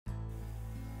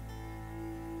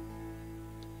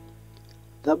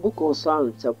The book of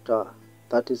Psalms chapter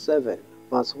 37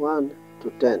 verse 1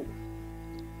 to 10.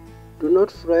 Do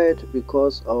not fret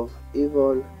because of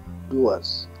evil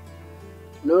doers,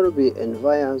 nor be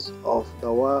envious of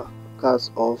the workers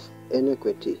of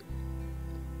iniquity,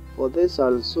 for they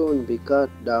shall soon be cut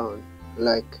down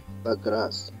like the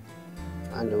grass,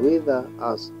 and wither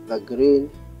as the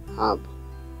green herb.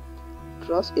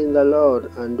 Trust in the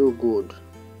Lord and do good.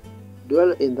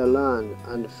 Dwell in the land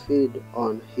and feed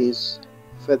on his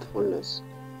faithfulness.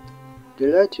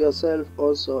 Delight yourself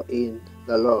also in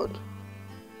the Lord,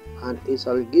 and he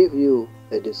shall give you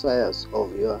the desires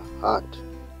of your heart.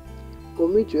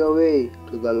 Commit your way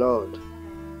to the Lord.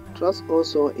 Trust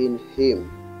also in him,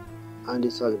 and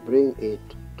he shall bring it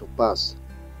to pass.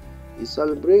 He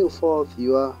shall bring forth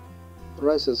your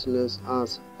righteousness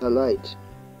as the light,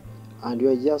 and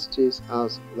your justice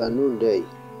as the noonday.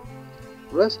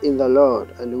 Rest in the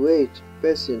Lord and wait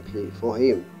patiently for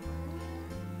him.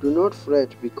 Do not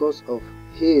fret because of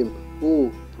him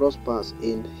who prospers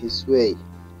in his way,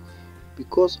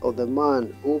 because of the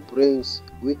man who brings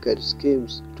wicked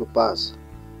schemes to pass.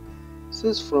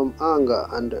 Cease from anger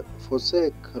and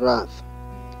forsake wrath.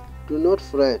 Do not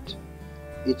fret,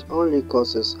 it only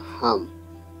causes harm.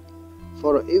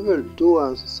 For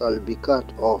evildoers shall be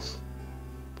cut off,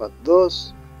 but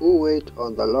those who wait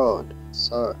on the Lord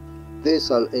they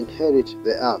shall inherit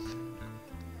the earth.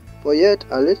 For yet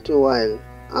a little while,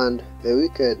 and the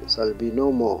wicked shall be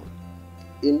no more.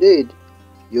 Indeed,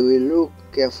 you will look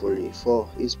carefully for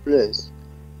his place,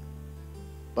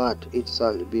 but it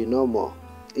shall be no more.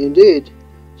 Indeed,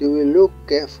 you will look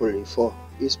carefully for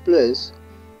his place,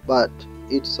 but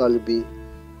it shall be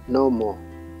no more.